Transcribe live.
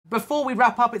before we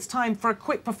wrap up, it's time for a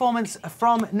quick performance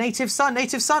from Native Son.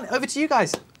 Native Son, over to you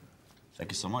guys.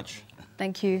 Thank you so much.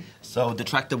 Thank you. So the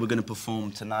track that we're going to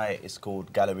perform tonight is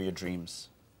called Gallery of Dreams.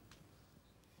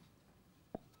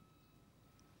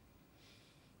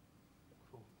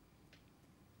 Cool.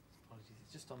 Apologies,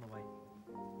 it's just on the way.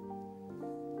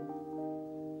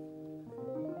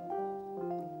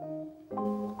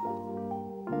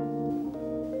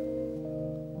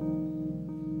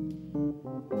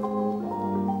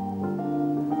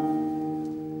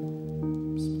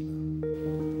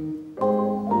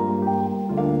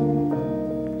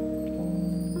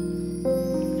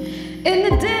 In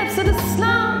the depths of the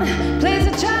slum, plays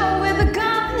a child with a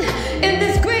gun in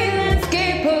this green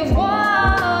landscape of war.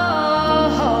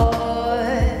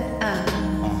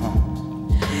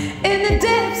 In the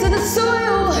depths of the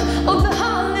soil of the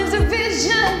heart lives a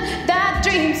vision that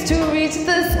dreams to reach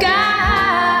the sky.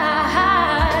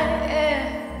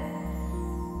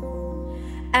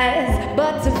 As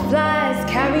butterflies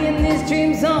carrying these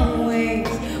dreams on wings,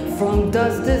 from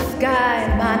dust to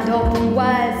sky, mind open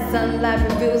wide, sunlight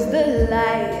reveals the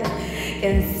light.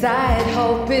 Inside,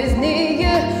 hope is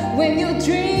near. When you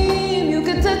dream, you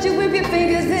can touch it with your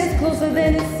fingers. It's closer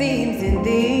than it seems in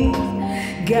these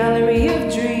gallery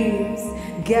of dreams,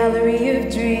 gallery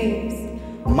of dreams.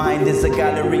 Mind is a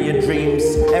gallery of dreams.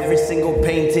 Every single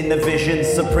painting a vision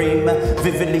supreme,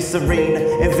 vividly serene.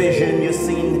 Envision your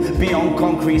scene beyond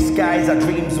concrete skies. Our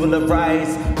dreams will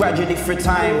arise gradually through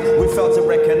time. We fail to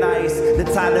recognize the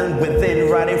talent within,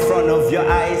 right in front of your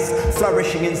eyes,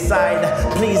 flourishing inside.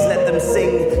 Please let them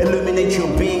sing, illuminate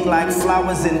your being like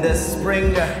flowers in the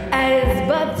spring. As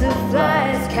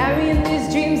butterflies carrying these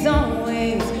dreams on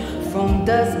wings, from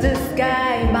dust to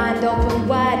sky, mind open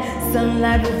wide,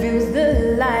 sunlight reveals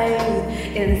the light.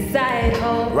 Inside,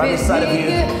 hope Right is inside of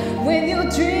near. you. When you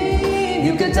dream,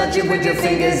 you can touch it with your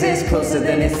fingers. It's closer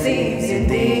than it seems in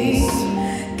these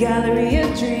gallery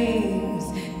of dreams,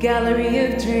 gallery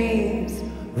of dreams.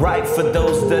 Right for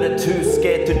those that are too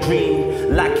scared to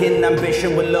dream, lacking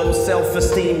ambition with low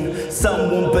self-esteem. Some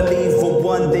won't believe for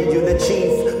one day you'll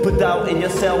achieve. Put doubt in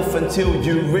yourself until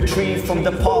you retrieve from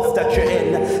the path that you're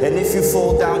in. And if you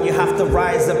fall down, you have to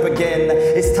rise up again.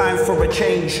 It's time for a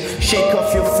change. Shake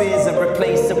off your fears and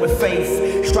replace it with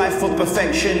faith. Strive for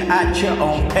perfection at your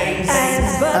own pace.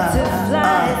 As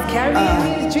butterflies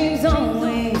carrying these dreams on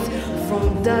wings,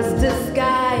 from dust to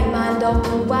sky, mind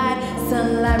open wide,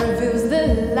 sunlight reveals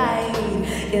the light.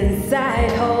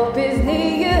 Inside, hope is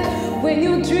near. When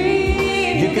you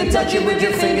dream, you can touch it with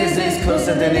your fingers. It's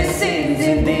closer than it seems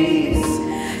in these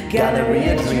gallery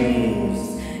of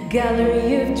dreams,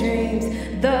 gallery of dreams.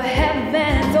 The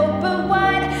heavens open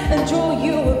wide and draw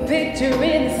you a picture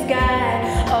in the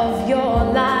sky of your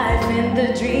life in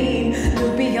the dream.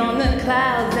 Look beyond the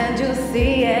clouds and you'll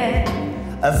see it.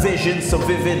 A vision so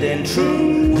vivid and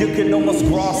true, you can almost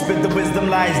grasp it. The wisdom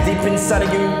lies deep inside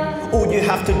of you. All you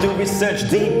have to do is search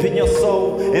deep in your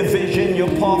soul. Envision your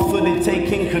path fully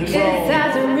taking control. It's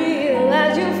as real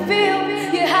as you feel.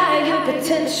 You hide your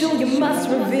potential, you must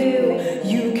reveal.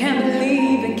 You can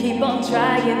believe and keep on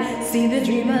trying. See the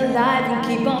dream alive and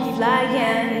keep on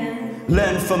flying.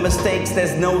 Learn from mistakes,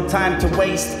 there's no time to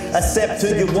waste. Accept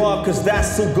who you are, cause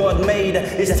that's who God made.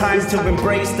 It's time to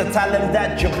embrace the talent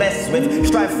that you're blessed with.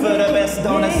 Strive for the best,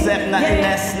 don't accept nothing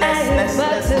less.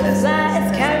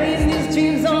 Butterflies carrying these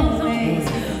dreams on wings,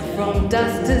 from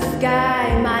dust to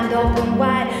sky, mind open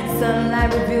wide,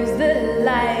 sunlight reveals the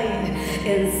light.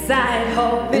 Inside,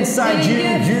 hope is inside you,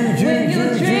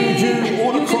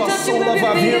 all across all of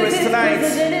our viewers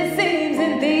tonight.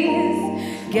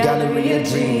 Gallery of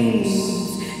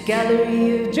dreams,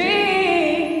 gallery of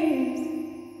dreams.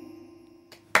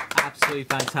 Absolutely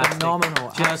fantastic.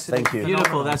 Phenomenal. Just thank you. Beautiful.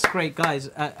 Phenomenal. That's great, guys.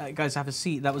 Guys, have a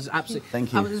seat. That was absolutely.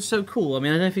 Thank you. That was so cool. I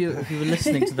mean, I don't know if you were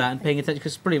listening to that and paying attention,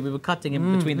 because brilliant. We were cutting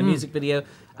in between the music video.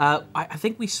 I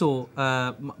think we saw.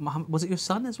 Was it your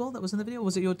son as well that was in the video? Or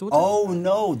was it your daughter? Oh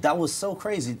no, that was so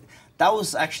crazy. That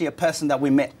was actually a person that we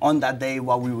met on that day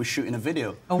while we were shooting a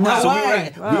video. Oh wow! So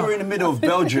we were in the middle of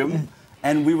Belgium.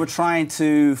 And we were trying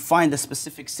to find a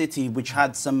specific city which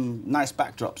had some nice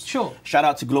backdrops. Sure. Shout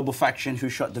out to Global Faction who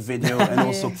shot the video, and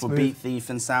also for Beat Thief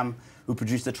and Sam who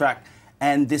produced the track.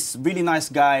 And this really nice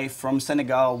guy from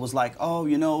Senegal was like, oh,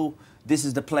 you know, this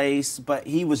is the place. But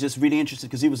he was just really interested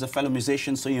because he was a fellow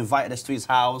musician, so he invited us to his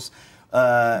house.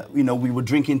 You know, we were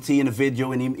drinking tea in a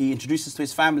video, and he introduced us to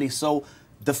his family. So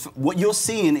what you're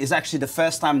seeing is actually the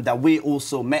first time that we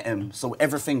also met him. So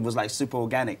everything was like super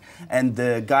organic. And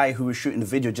the guy who was shooting the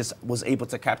video just was able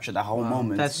to capture the whole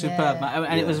moment. That's superb.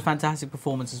 And it was a fantastic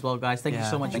performance as well, guys. Thank you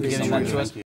so much for giving that to us.